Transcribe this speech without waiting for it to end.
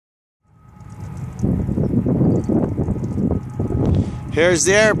Here's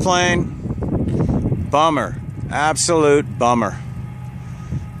the airplane. Bummer. Absolute bummer.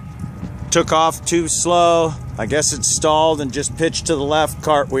 Took off too slow. I guess it stalled and just pitched to the left,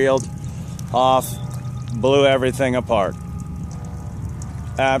 cartwheeled off, blew everything apart.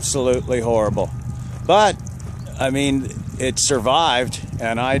 Absolutely horrible. But, I mean, it survived,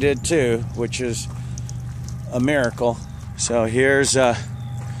 and I did too, which is a miracle. So there's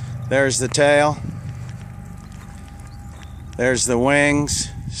the tail. There's the wings,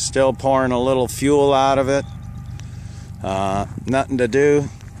 still pouring a little fuel out of it. Nothing to do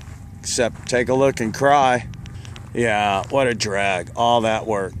except take a look and cry. Yeah, what a drag. All that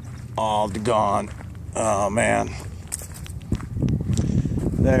work, all gone. Oh man.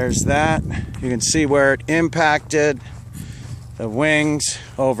 There's that. You can see where it impacted. The wings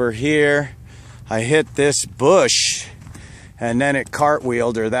over here. I hit this bush and then it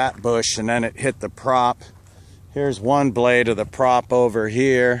cartwheeled, or that bush, and then it hit the prop. Here's one blade of the prop over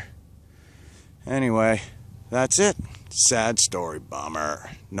here. Anyway, that's it. Sad story,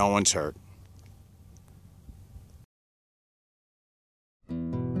 bummer. No one's hurt.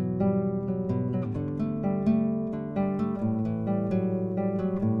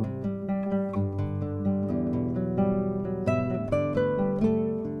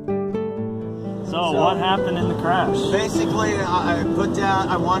 So what happened in the crash? Basically,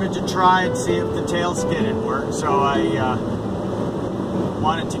 I wanted to try and see if the tail skid had worked, so I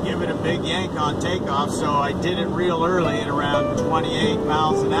wanted to give it a big yank on takeoff, so I did it real early at around 28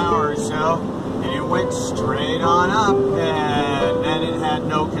 miles an hour or so, and it went straight on up, and then it had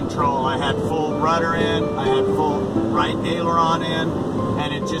no control. I had full rudder in, I had full right aileron in,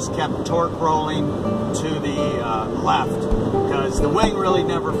 and it just kept torque rolling to the left, because the wing really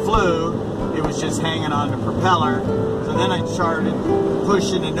never flew. It was just hanging on the propeller. So then I started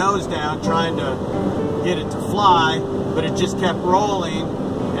pushing the nose down, trying to get it to fly, but it just kept rolling,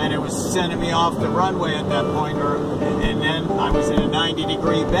 and it was sending me off the runway at that point. And then I was in a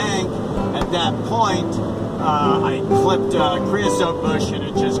 90-degree bank. At that point, I clipped a creosote bush, and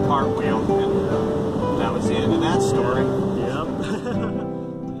it just cartwheeled. And that was the end of that story. Yep.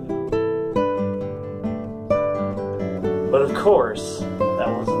 But of course, that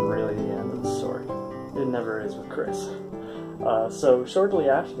wasn't really the end of the story. It never is with Chris. So shortly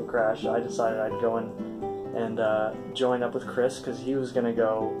after the crash, I decided I'd go in and join up with Chris, because he was going to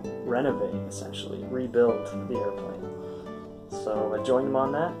go renovate, essentially, rebuild the airplane. So I joined him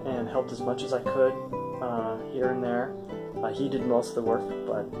on that and helped as much as I could here and there. He did most of the work,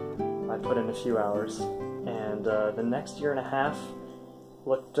 but I put in a few hours. And the next year and a half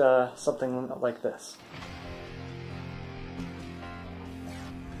looked something like this.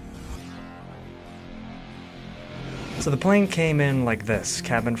 So the plane came in like this.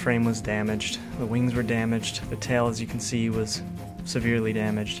 Cabin frame was damaged, the wings were damaged, the tail, as you can see, was severely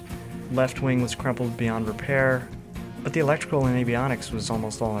damaged. Left wing was crumpled beyond repair, but the electrical and avionics was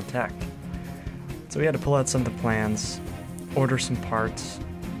almost all intact. So we had to pull out some of the plans, order some parts,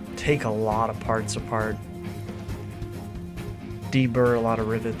 take a lot of parts apart, deburr a lot of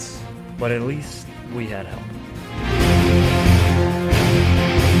rivets, but at least we had help.